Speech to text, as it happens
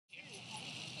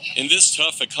In this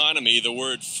tough economy, the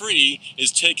word free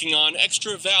is taking on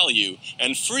extra value,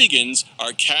 and freegans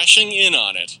are cashing in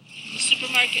on it. The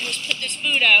supermarket has put this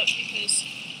food out because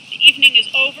the evening is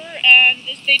over, and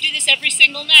they do this every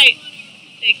single night.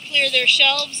 They clear their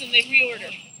shelves and they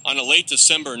reorder. On a late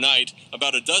December night,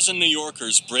 about a dozen New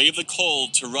Yorkers brave the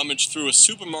cold to rummage through a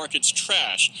supermarket's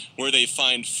trash where they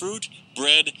find fruit,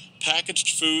 bread,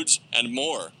 packaged foods, and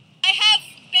more. I have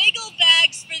bagel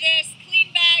bags for this,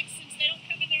 clean bags, since they don't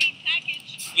come in their own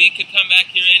package. We could come back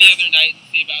here any other night and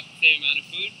see about the same amount of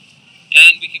food,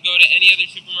 and we could go to any other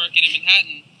supermarket in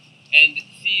Manhattan and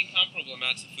see comparable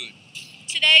amounts of food.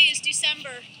 Today is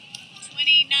December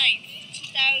 29th,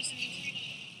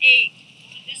 2008.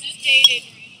 This is dated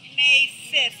May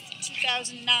 5th,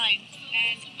 2009,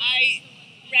 and I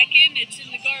reckon it's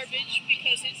in the garbage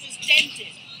because it was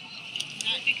dented,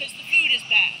 not because the food is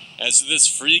bad. As this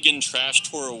freegan trash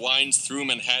tour winds through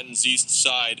Manhattan's East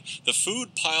Side, the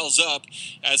food piles up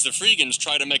as the freegans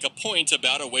try to make a point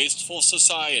about a wasteful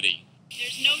society.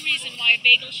 There's no reason why a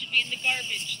bagel should be in the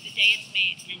garbage the day it's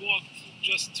made. We walked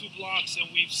just 2 blocks and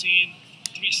we've seen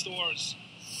 3 stores.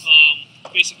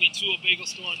 Basically 2 a bagel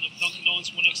store and the Dunkin'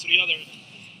 Donuts one next to the other.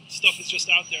 Stuff is just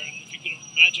out there, and if you could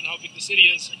imagine how big the city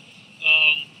is,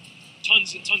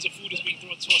 tons and tons of food is being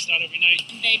tossed out every night.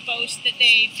 They boast that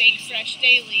they bake fresh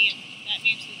daily, and that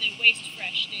means that they waste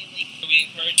fresh daily. We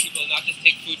encourage people not just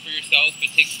take food for yourselves,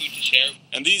 but take food to share.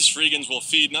 And these freegans will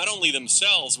feed not only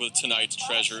themselves with tonight's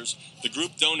treasures, the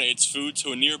group donates food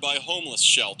to a nearby homeless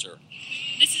shelter.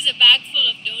 This is a bag full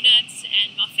of donuts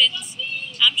and muffins.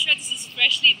 I'm sure this is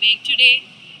freshly baked today,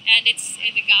 and it's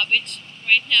in the garbage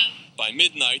right now. By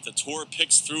midnight, the tour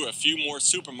picks through a few more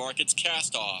supermarkets'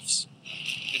 cast-offs.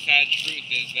 The sad truth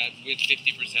is that with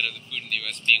 50% of the food in the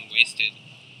U.S. being wasted,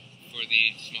 for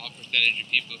the small percentage of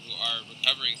people who are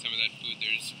recovering some of that food,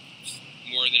 there's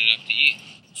more than enough to eat.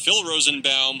 Phil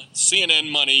Rosenbaum,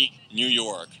 CNN Money, New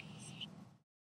York.